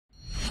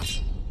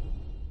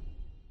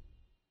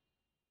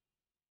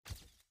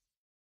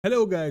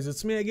Hello guys,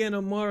 it's me again,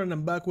 Ammar, and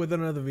I'm back with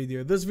another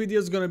video. This video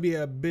is gonna be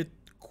a bit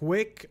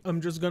quick.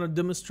 I'm just gonna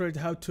demonstrate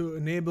how to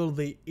enable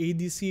the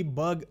EDC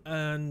bug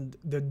and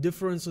the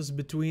differences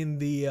between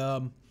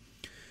the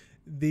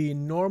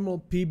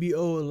normal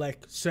PBO,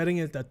 like setting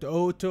it at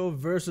auto,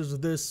 versus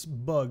this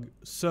bug.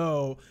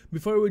 So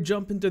before we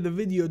jump into the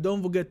video,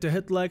 don't forget to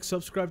hit like,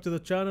 subscribe to the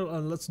channel,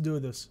 and let's do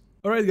this.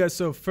 Alright guys,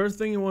 so first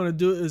thing you want to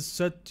do is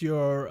set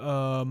your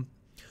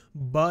the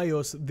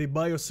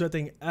BIOS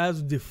setting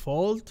as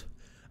default.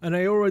 And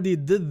I already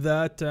did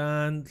that,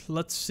 and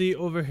let's see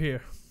over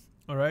here.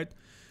 Alright,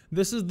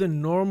 this is the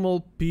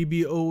normal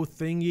PBO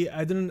thingy.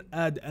 I didn't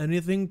add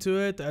anything to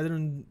it. I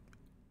didn't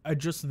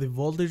adjust the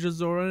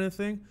voltages or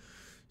anything.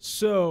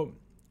 So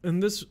in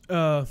this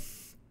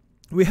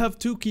we have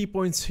two key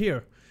points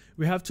here.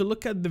 We have to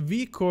look at the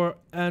V-core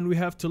and we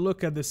have to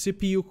look at the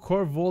CPU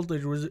core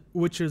voltage,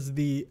 which is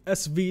the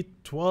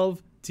SV12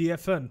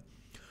 TFN.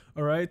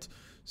 Alright,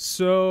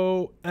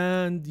 so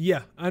and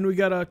yeah, and we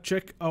gotta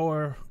check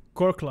our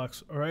core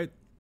clocks. Alright,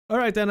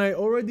 and I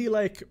already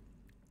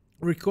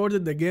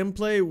recorded the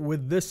gameplay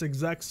with this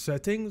exact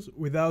settings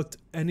without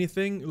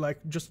anything, like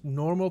just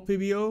normal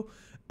PBO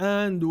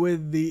and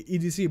with the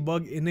EDC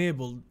bug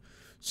enabled,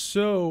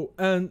 so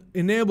and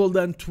enabled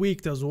and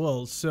tweaked as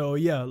well. So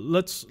yeah,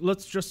 let's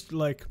just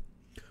run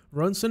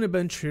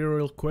Cinebench here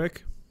real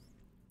quick.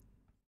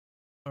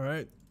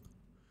 Alright,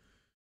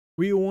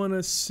 we want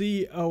to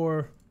see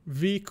our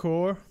V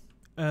core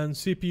and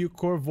CPU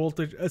core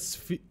voltage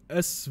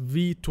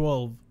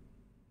SV12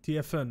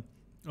 TFN.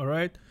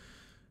 Alright,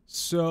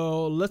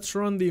 so let's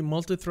run the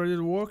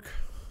multi-threaded work,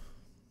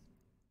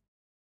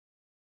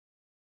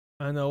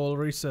 and I will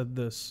reset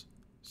this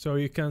so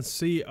you can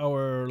see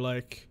our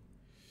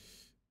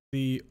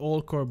the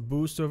all core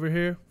boost over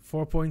here,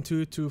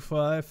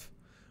 4.225,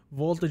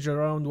 voltage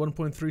around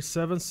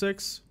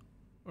 1.376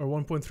 or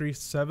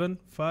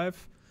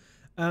 1.375,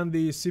 and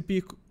the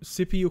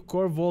CPU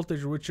core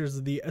voltage, which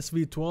is the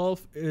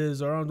SV12,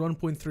 is around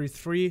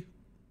 1.33,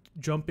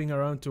 jumping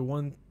around to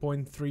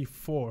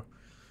 1.34,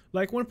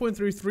 like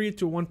 1.33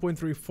 to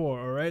 1.34.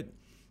 Alright,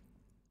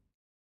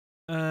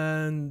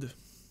 and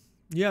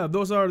yeah,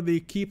 those are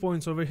the key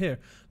points over here.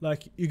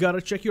 Like, you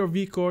gotta check your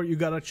V-core, you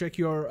gotta check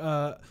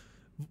your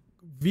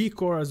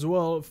V-core as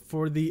well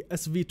for the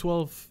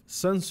SV12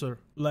 sensor.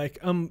 Like,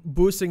 I'm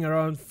boosting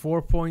around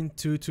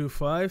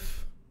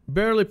 4.225,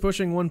 barely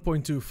pushing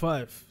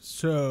 1.25.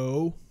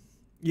 So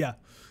yeah,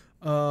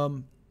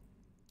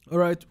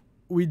 alright,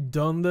 we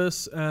done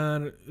this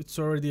and it's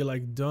already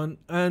done,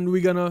 and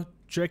we're gonna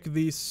check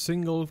the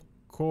single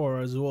core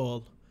as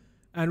well,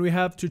 and we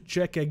have to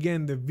check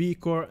again the V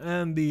core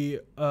and the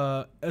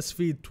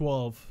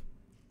SV12.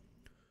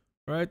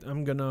 Right,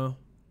 I'm gonna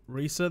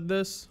reset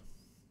this.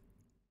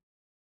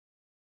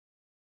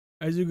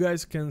 As you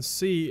guys can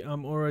see,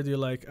 I'm already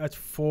at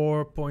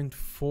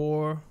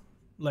 4.4,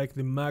 like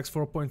the max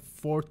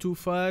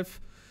 4.425,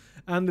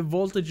 and the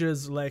voltage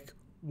is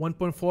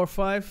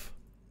 1.45,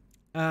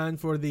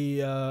 and for the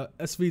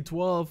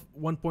SV12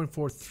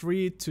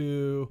 1.43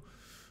 to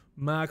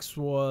max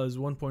was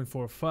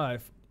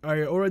 1.45.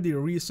 I already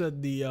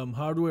reset the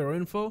hardware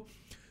info,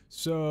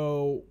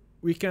 so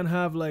we can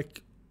have a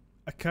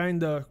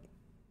kinda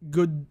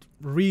good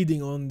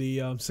reading on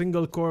the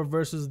single core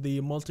versus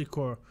the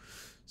multi-core.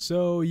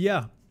 So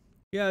yeah,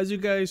 as you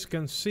guys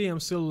can see, I'm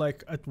still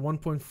at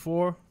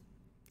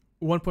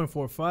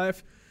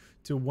 1.45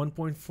 to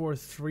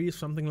 1.43,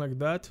 something like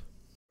that.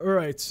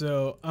 Alright,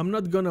 so I'm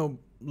not gonna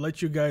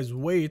let you guys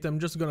wait. I'm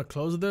just gonna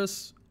close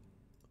this.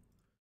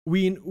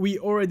 We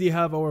already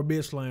have our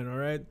baseline.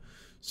 Alright,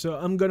 so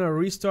I'm gonna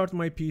restart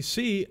my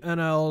PC and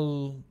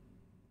I'll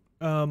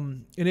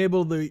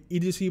enable the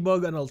EDC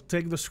bug, and I'll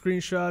take the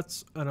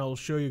screenshots and I'll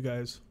show you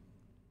guys.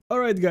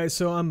 Alright guys,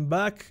 so I'm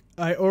back.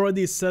 I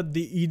already set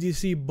the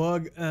EDC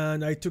bug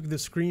and I took the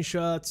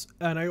screenshots,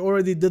 and I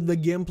already did the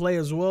gameplay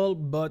as well,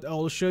 but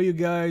I'll show you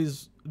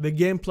guys the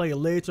gameplay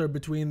later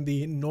between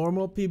the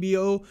normal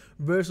PBO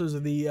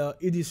versus the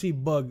EDC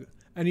bug,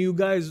 and you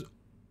guys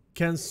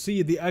can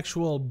see the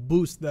actual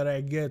boost that I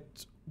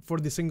get for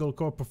the single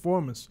core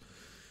performance.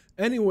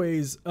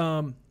 Anyways,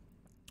 we're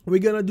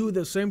gonna do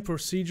the same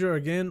procedure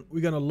again.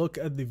 We're gonna look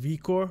at the V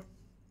core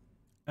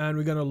and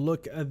we're gonna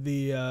look at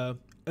the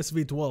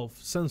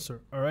SV12 sensor.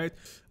 Alright,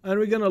 and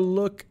we're gonna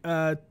look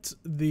at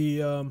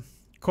the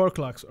core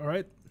clocks.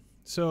 Alright,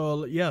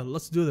 so yeah,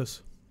 let's do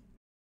this.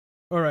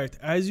 Alright,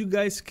 as you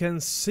guys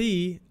can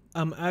see,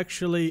 I'm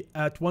actually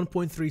at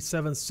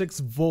 1.376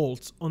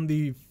 volts on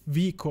the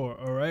V core.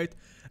 Alright,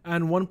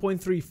 and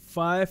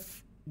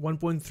 1.35,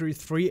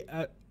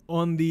 1.33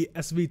 on the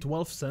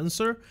SV12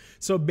 sensor.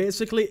 So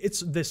basically it's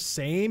the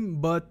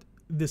same, but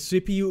the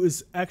CPU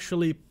is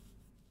actually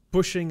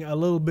pushing a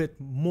little bit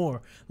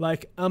more.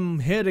 I'm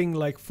hitting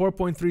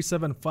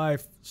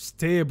 4.375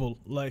 stable.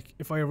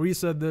 If I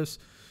reset this,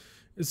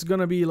 it's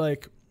gonna be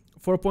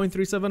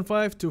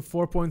 4.375 to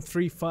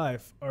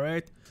 4.35.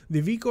 Alright,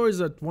 the V core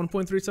is at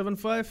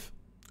 1.375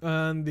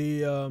 and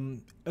the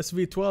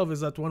SV12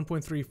 is at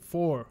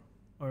 1.34.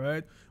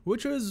 alright,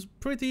 which is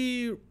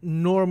pretty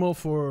normal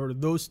for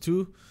those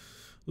two,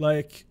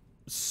 like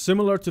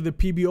similar to the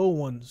PBO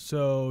one.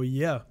 So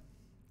yeah,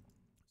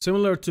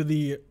 similar to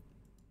the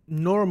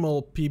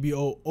normal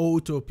PBO,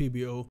 auto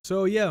PBO.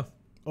 So yeah,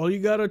 all you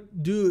gotta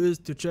do is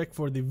to check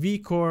for the V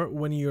core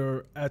when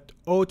you're at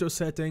auto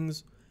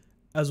settings,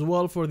 as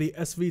well for the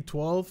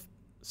SV12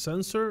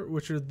 sensor,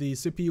 which is the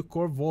CPU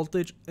core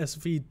voltage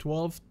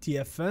SV12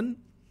 TFN.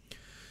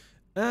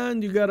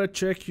 And you gotta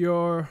check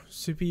your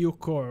CPU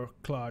core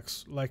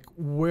clocks, like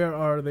where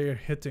are they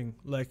hitting,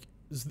 like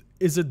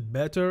is it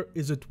better,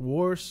 is it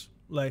worse,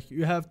 like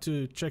you have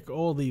to check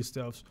all these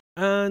stuffs.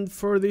 And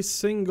for the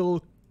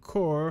single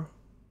core,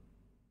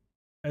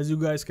 as you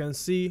guys can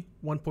see,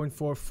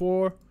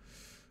 1.44,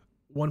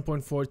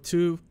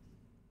 1.42,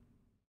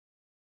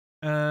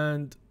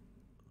 and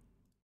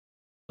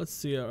let's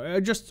see,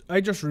 I just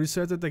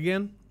reset it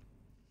again,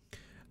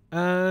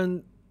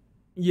 and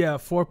yeah,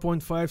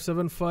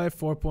 4.575,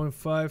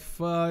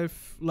 4.55,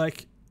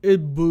 like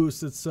it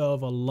boosts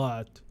itself a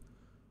lot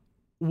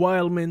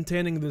while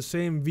maintaining the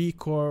same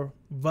V-core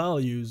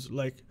values,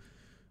 like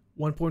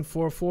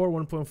 1.44,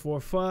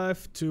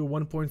 1.45 to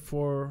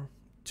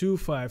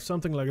 1.425,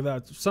 something like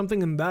that,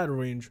 something in that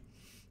range.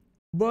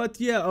 But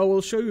yeah, I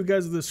will show you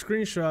guys the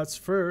screenshots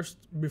first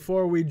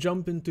before we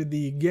jump into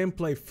the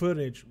gameplay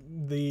footage,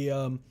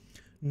 the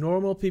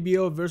normal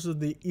PBO versus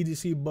the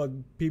EDC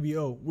Bug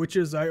PBO, which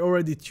is I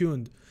already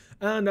tuned,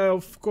 and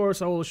of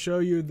course I will show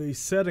you the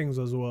settings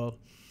as well.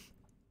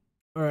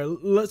 All right,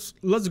 let's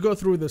go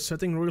through the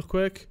setting real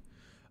quick.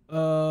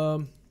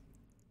 I'm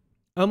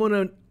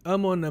on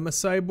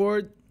MSI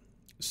board,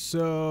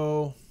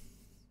 so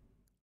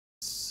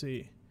let's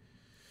see.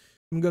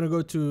 I'm gonna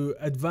go to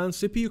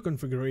advanced CPU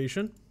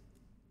configuration,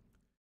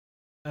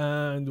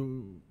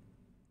 and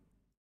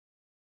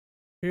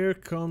here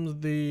comes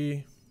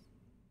the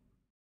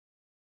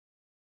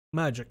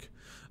magic.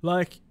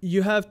 Like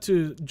you have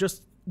to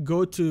just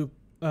go to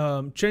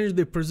change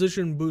the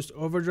precision boost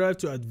overdrive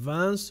to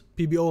advanced,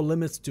 PBO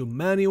limits to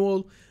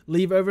manual,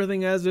 leave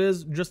everything as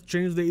is, just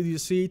change the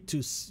EDC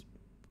to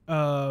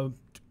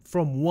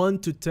from 1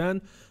 to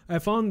 10. I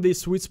found the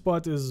sweet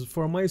spot is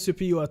for my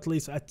CPU at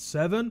least at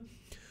 7,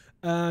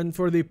 and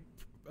for the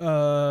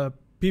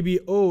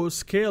PBO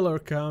scalar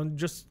count,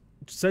 just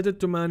set it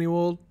to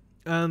manual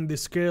and the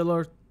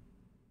scalar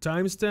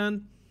times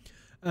 10.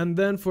 And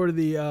then for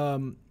the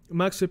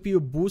max CPU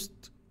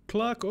boost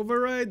clock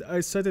override,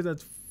 I set it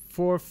at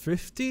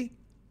 450,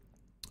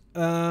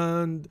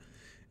 and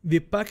the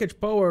package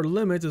power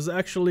limit is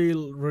actually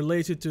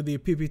related to the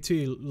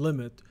PPT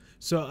limit,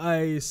 so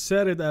I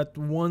set it at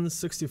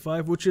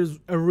 165, which is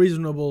a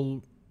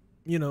reasonable,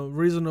 you know,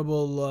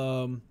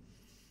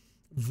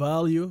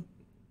 value.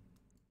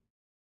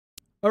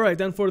 All right,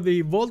 and for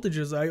the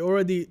voltages, I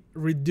already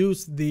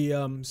reduced the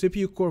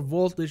CPU core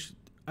voltage.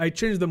 I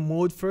changed the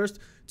mode first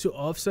to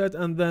offset,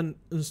 and then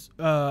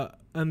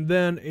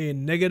a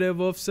negative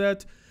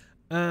offset,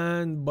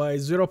 and by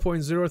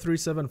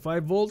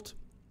 0.0375 volt.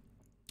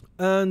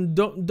 And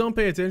don't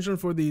pay attention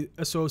for the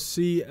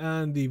SoC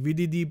and the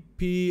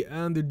VDDP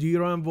and the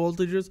DRAM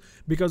voltages,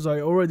 because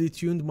I already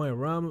tuned my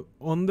RAM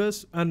on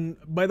this. And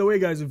by the way,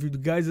 guys, if you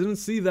guys didn't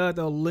see that,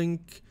 I'll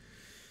link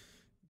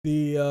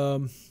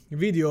the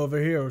video over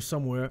here or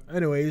somewhere.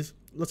 Anyways,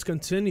 let's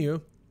continue.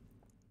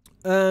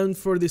 And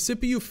for the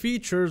CPU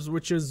features,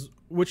 which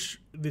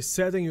the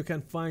setting you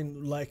can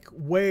find like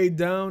way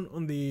down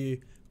on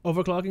the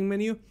overclocking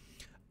menu,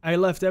 I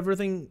left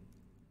everything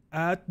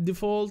at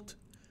default,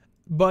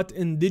 but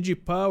in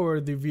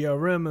DigiPower, the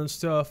VRM and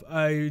stuff,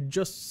 I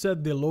just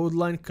set the load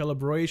line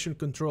calibration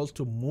control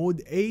to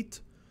mode 8,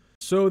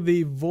 so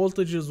the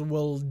voltages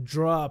will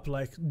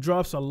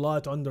drops a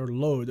lot under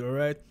load. All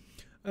right,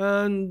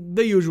 and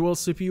the usual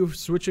CPU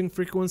switching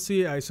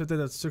frequency, I set it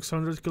at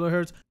 600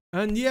 kilohertz.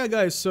 And yeah,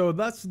 guys, so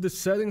that's the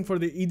setting for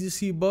the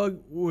EDC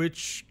Bug,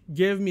 which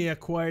gave me a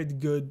quite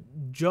good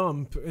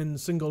jump in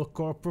single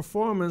core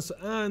performance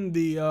and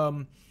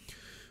the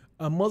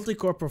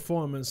multi-core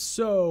performance.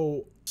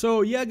 So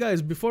yeah,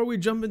 guys, before we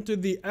jump into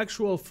the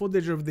actual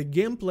footage of the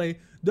gameplay,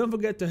 don't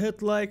forget to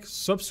hit like,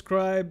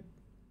 subscribe,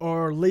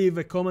 or leave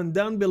a comment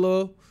down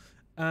below.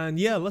 And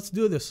yeah, let's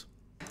do this.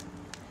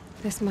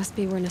 This must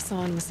be where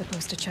Nassan was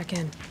supposed to check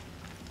in.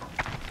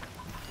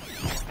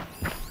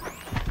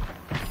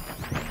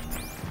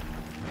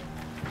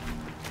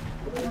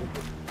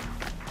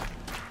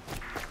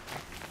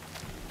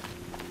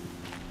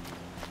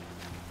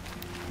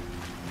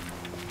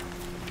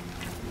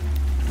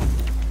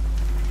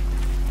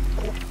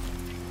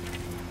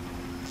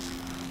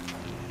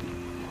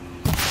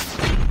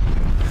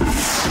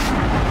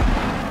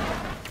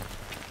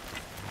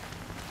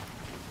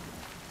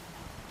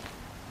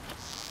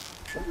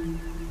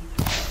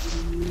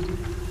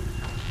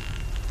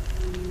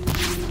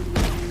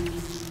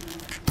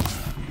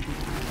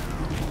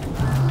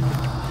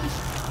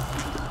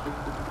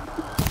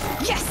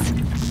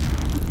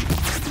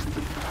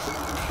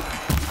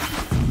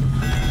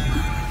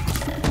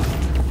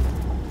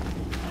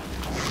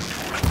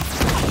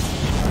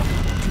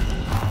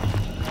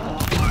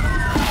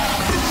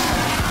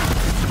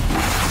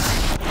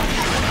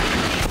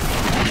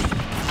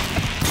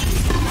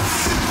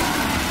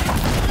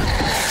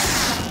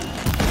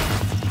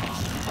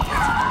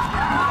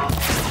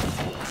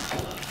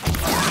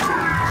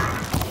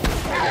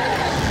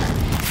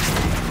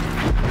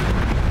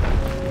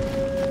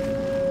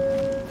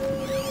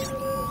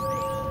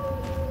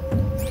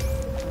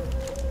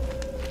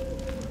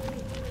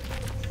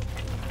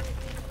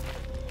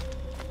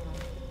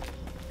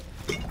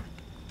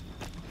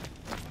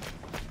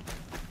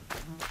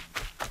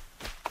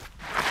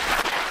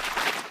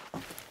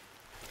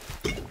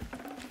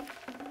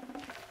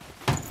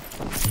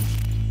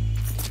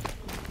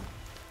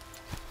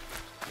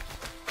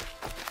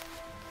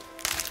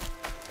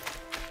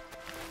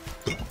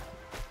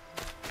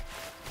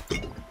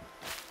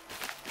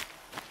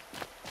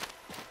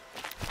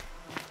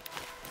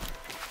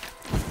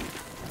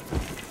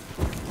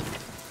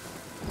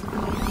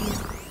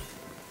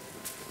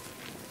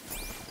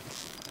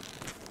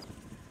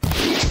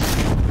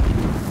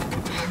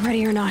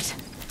 Ready or not.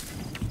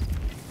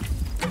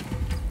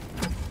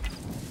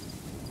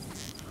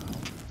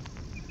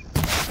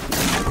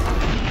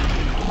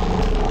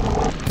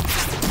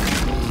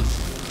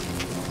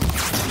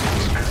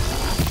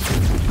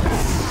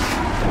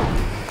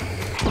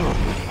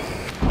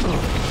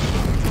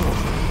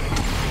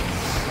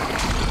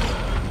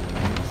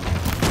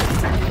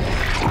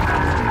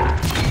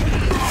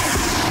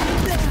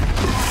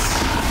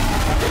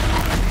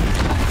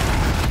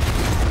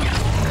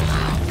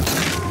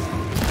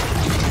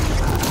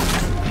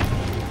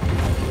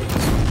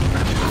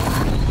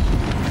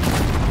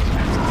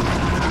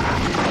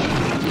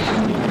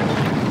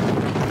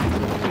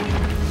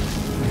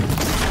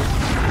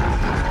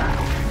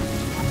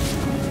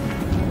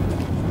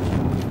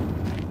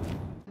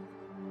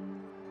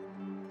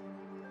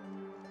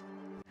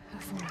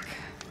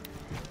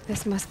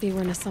 This must be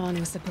where Nassan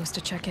was supposed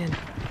to check in.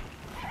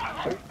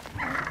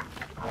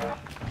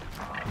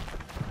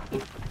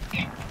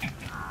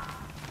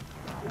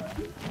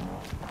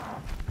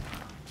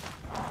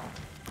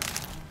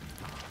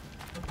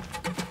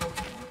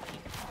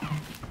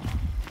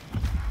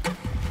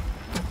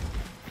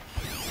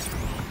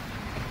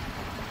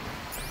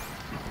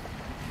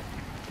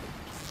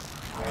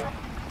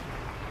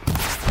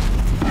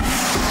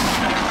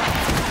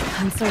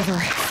 Hunt's over.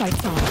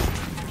 Fight's on.